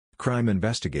Crime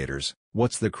investigators,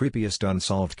 what's the creepiest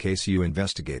unsolved case you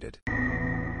investigated?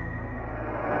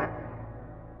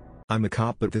 I'm a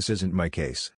cop, but this isn't my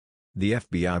case. The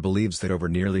FBI believes that over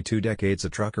nearly 2 decades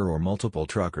a trucker or multiple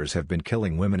truckers have been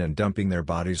killing women and dumping their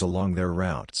bodies along their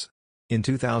routes. In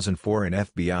 2004, an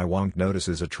FBI wonk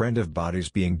notices a trend of bodies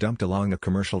being dumped along a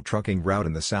commercial trucking route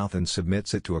in the South and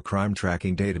submits it to a crime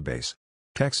tracking database.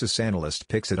 Texas analyst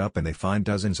picks it up and they find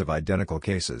dozens of identical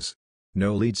cases.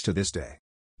 No leads to this day.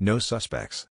 No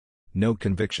suspects. No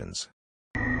convictions.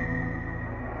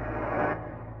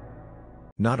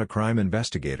 Not a crime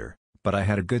investigator, but I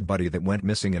had a good buddy that went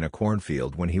missing in a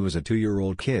cornfield when he was a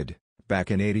 2-year-old kid, back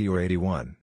in '80 or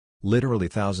 '81. Literally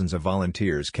thousands of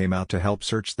volunteers came out to help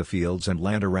search the fields and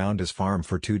land around his farm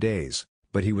for 2 days,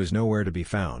 but he was nowhere to be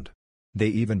found. They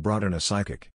even brought in a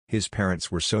psychic, his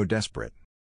parents were so desperate.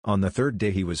 On the 3rd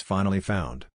day he was finally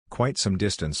found, quite some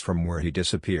distance from where he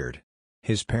disappeared.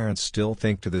 His parents still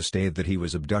think to this day that he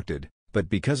was abducted, but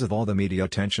because of all the media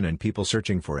attention and people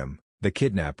searching for him, the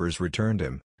kidnappers returned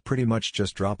him, pretty much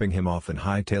just dropping him off and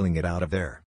hightailing it out of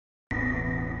there.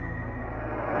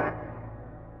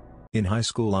 In high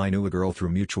school I knew a girl through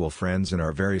mutual friends in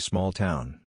our very small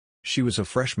town. She was a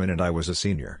freshman and I was a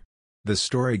senior. The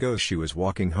story goes she was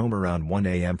walking home around 1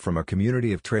 a.m. from a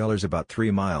community of trailers about 3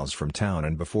 miles from town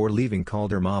and before leaving called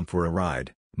her mom for a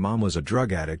ride. Mom was a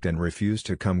drug addict and refused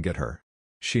to come get her.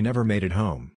 She never made it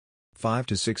home. 5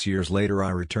 to 6 years later I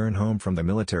return home from the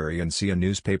military and see a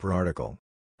newspaper article.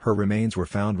 Her remains were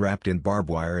found wrapped in barbed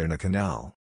wire in a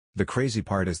canal. The crazy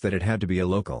part is that it had to be a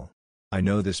local. I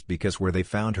know this because where they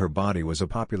found her body was a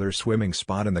popular swimming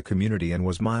spot in the community and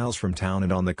was miles from town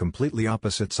and on the completely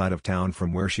opposite side of town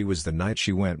from where she was the night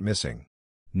she went missing.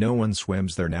 No one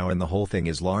swims there now and the whole thing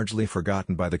is largely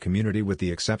forgotten by the community with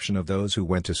the exception of those who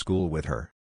went to school with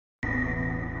her.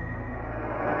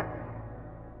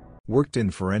 Worked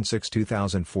in forensics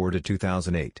 2004 to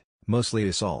 2008, mostly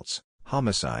assaults,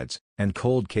 homicides, and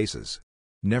cold cases.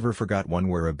 Never forgot one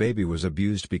where a baby was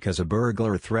abused because a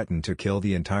burglar threatened to kill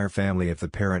the entire family if the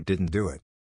parent didn't do it.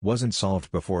 Wasn't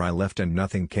solved before I left and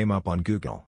nothing came up on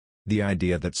Google. The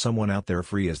idea that someone out there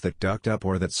free is that ducked up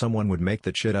or that someone would make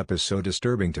that shit up is so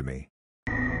disturbing to me.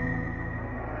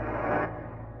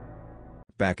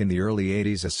 Back in the early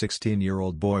 80s a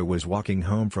 16-year-old boy was walking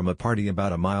home from a party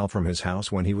about a mile from his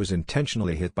house when he was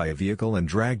intentionally hit by a vehicle and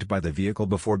dragged by the vehicle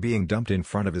before being dumped in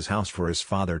front of his house for his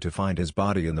father to find his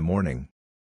body in the morning.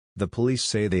 The police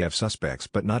say they have suspects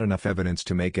but not enough evidence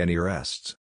to make any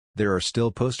arrests. There are still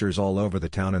posters all over the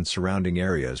town and surrounding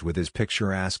areas with his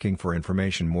picture asking for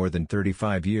information more than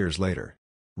 35 years later.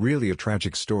 Really a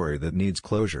tragic story that needs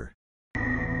closure.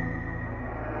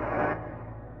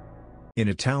 In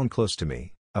a town close to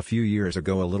me, a few years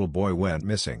ago a little boy went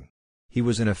missing. He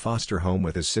was in a foster home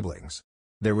with his siblings.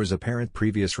 There was apparent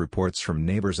previous reports from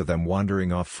neighbors of them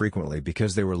wandering off frequently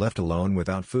because they were left alone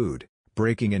without food,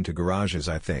 breaking into garages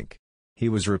I think. He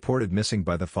was reported missing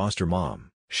by the foster mom,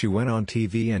 she went on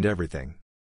TV and everything.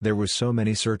 There were so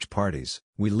many search parties,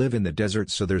 we live in the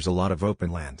desert so there's a lot of open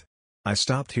land. I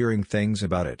stopped hearing things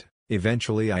about it.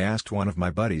 Eventually I asked one of my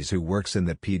buddies who works in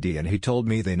that PD and he told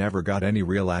me they never got any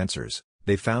real answers.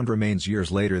 They found remains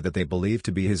years later that they believed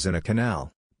to be his in a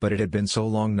canal, but it had been so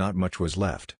long not much was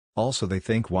left. Also they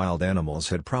think wild animals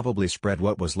had probably spread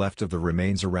what was left of the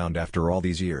remains around after all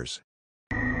these years.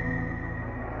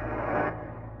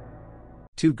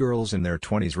 2 girls in their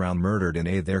 20s round murdered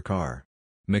in their car.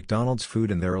 McDonald's food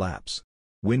in their laps.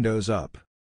 Windows up.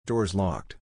 Doors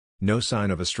locked. No sign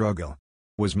of a struggle.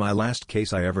 Was my last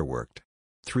case I ever worked.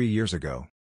 3 years ago.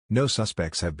 No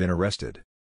suspects have been arrested.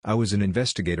 I was an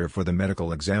investigator for the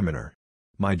medical examiner.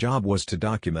 My job was to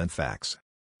document facts.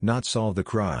 Not solve the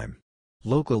crime.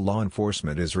 Local law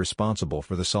enforcement is responsible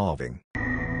for the solving.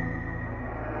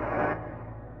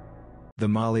 The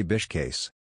Molly Bish case.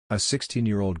 A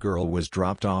 16-year-old girl was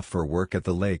dropped off for work at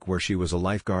the lake where she was a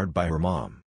lifeguard by her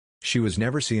mom. She was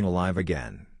never seen alive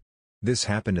again. This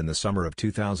happened in the summer of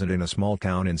 2000 in a small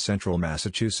town in central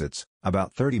Massachusetts,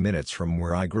 about 30 minutes from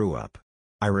where I grew up.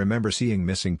 I remember seeing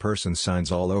missing person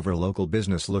signs all over local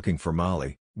business looking for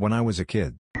Molly, when I was a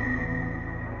kid.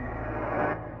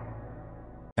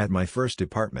 At my first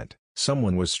department,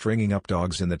 someone was stringing up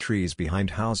dogs in the trees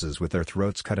behind houses with their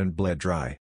throats cut and bled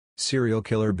dry. Serial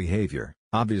killer behavior,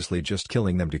 obviously just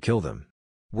killing them to kill them.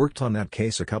 Worked on that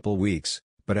case a couple weeks,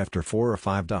 but after 4 or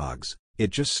 5 dogs, it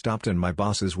just stopped and my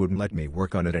bosses wouldn't let me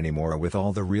work on it anymore with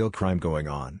all the real crime going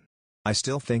on. I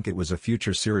still think it was a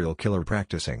future serial killer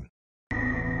practicing.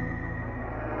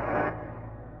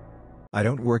 I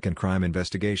don't work in crime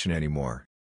investigation anymore.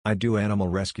 I do animal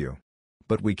rescue.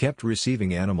 But we kept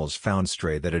receiving animals found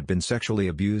stray that had been sexually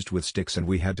abused with sticks, and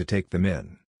we had to take them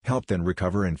in, help them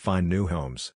recover and find new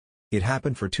homes. It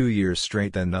happened for 2 years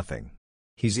straight, then nothing.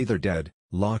 He's either dead,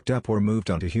 locked up, or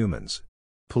moved on to humans.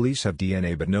 Police have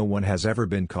DNA, but no one has ever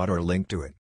been caught or linked to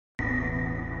it.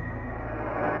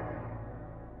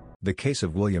 The case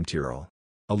of William Tyrrell,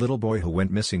 a little boy who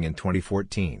went missing in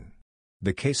 2014.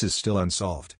 The case is still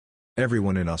unsolved.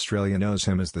 Everyone in Australia knows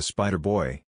him as the Spider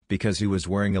Boy, because he was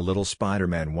wearing a little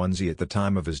Spider-Man onesie at the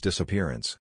time of his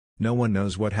disappearance. No one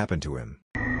knows what happened to him.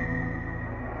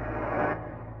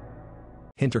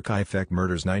 Hinterkaifeck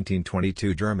murders,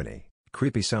 1922 Germany.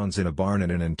 Creepy sounds in a barn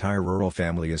and an entire rural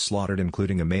family is slaughtered,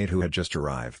 including a maid who had just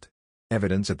arrived.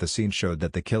 Evidence at the scene showed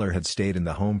that the killer had stayed in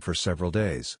the home for several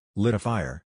days, lit a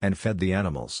fire, and fed the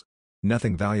animals.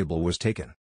 Nothing valuable was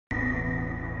taken.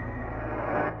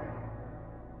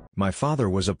 My father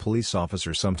was a police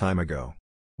officer some time ago.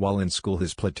 While in school,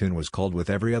 his platoon was called with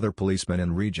every other policeman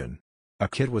in region. A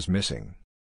kid was missing.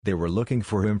 They were looking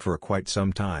for him for quite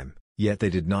some time, yet they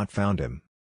did not found him.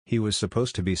 He was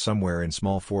supposed to be somewhere in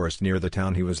small forest near the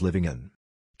town he was living in.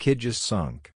 Kid just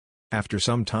sunk. After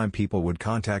some time, people would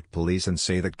contact police and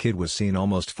say that kid was seen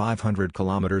almost 500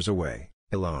 kilometers away,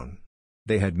 alone.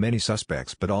 They had many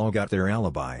suspects but all got their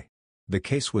alibi. The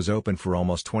case was open for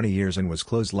almost 20 years and was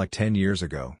closed like 10 years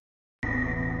ago.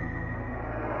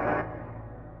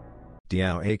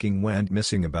 Diao Aking went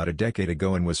missing about a decade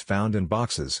ago and was found in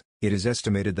boxes. It is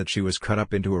estimated that she was cut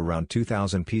up into around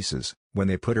 2,000 pieces. When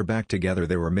they put her back together,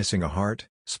 they were missing a heart,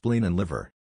 spleen and liver.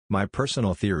 My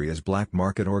personal theory is black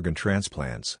market organ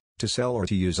transplants, to sell or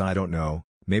to use, I don't know,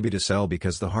 maybe to sell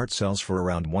because the heart sells for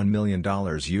around $1 million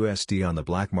USD on the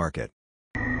black market.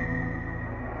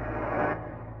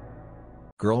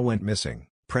 Girl went missing,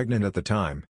 pregnant at the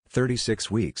time, 36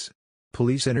 weeks.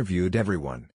 Police interviewed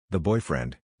everyone, the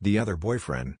boyfriend, the other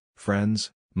boyfriend,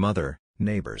 friends, mother,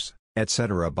 neighbors,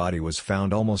 etc. Body was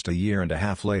found almost a year and a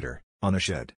half later, on a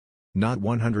shed. Not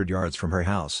 100 yards from her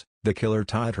house. The killer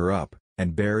tied her up,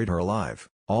 and buried her alive,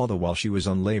 all the while she was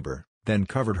on labor, then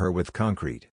covered her with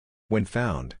concrete. When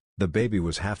found, the baby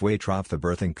was halfway off the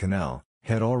birthing canal,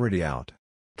 head already out.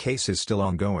 Case is still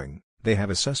ongoing. They have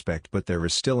a suspect, but there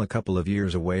is still a couple of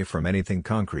years away from anything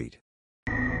concrete.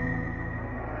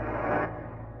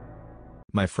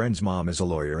 My friend's mom is a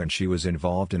lawyer, and she was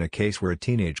involved in a case where a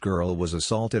teenage girl was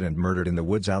assaulted and murdered in the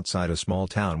woods outside a small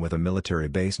town with a military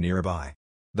base nearby.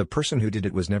 The person who did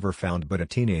it was never found, but a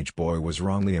teenage boy was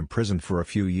wrongly imprisoned for a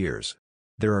few years.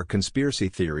 There are conspiracy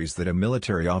theories that a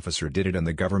military officer did it and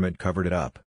the government covered it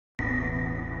up.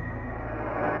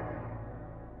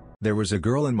 There was a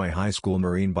girl in my high school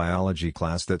marine biology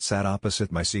class that sat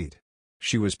opposite my seat.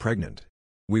 She was pregnant.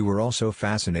 We were all so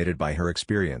fascinated by her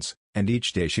experience, and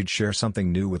each day she'd share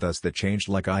something new with us that changed,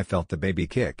 like I felt the baby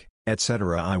kick,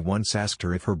 etc. I once asked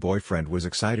her if her boyfriend was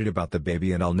excited about the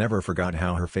baby, and I'll never forget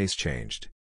how her face changed.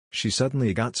 She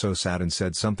suddenly got so sad and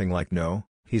said something like, "No,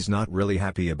 he's not really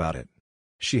happy about it."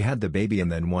 She had the baby,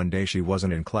 and then one day she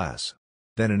wasn't in class.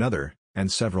 Then another,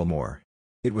 and several more.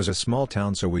 It was a small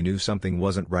town, so we knew something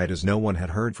wasn't right as no one had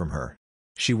heard from her.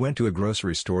 She went to a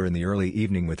grocery store in the early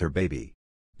evening with her baby.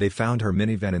 They found her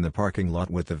minivan in the parking lot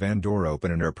with the van door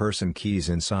open and her purse and keys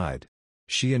inside.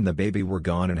 She and the baby were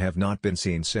gone and have not been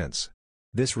seen since.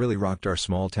 This really rocked our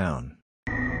small town.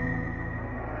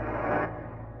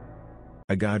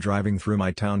 A guy driving through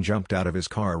my town jumped out of his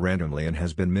car randomly and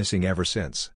has been missing ever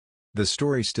since. The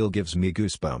story still gives me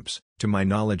goosebumps. To my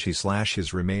knowledge,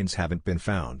 his remains haven't been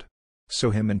found.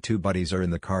 So him and two buddies are in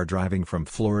the car driving from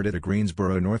Florida to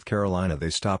Greensboro, North Carolina. They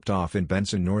stopped off in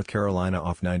Benson, North Carolina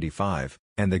off 95,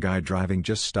 and the guy driving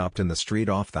just stopped in the street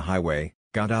off the highway,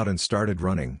 got out and started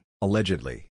running,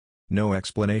 allegedly. No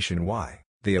explanation why.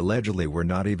 They allegedly were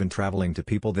not even traveling to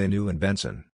people they knew in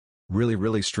Benson.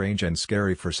 Really strange and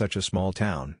scary for such a small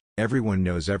town. Everyone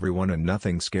knows everyone and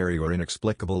nothing scary or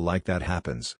inexplicable like that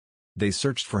happens. They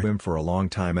searched for him for a long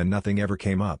time and nothing ever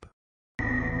came up.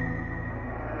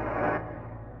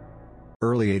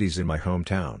 Early 80s in my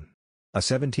hometown. A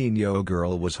 17-year-old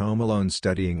girl was home alone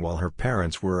studying while her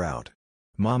parents were out.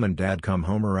 Mom and dad come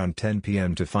home around 10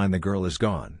 p.m. to find the girl is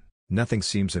gone. Nothing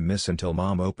seems amiss until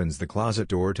mom opens the closet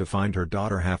door to find her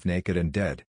daughter half naked and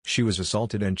dead. She was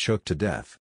assaulted and choked to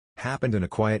death. Happened in a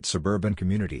quiet suburban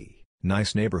community,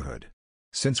 nice neighborhood.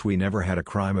 Since we never had a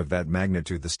crime of that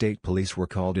magnitude, the state police were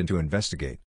called in to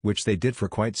investigate, which they did for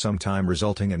quite some time,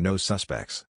 resulting in no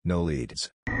suspects, no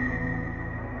leads.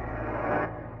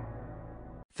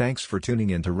 Thanks for tuning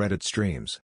in to Reddit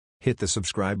Streams. Hit the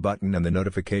subscribe button and the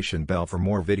notification bell for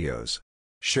more videos.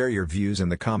 Share your views in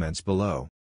the comments below.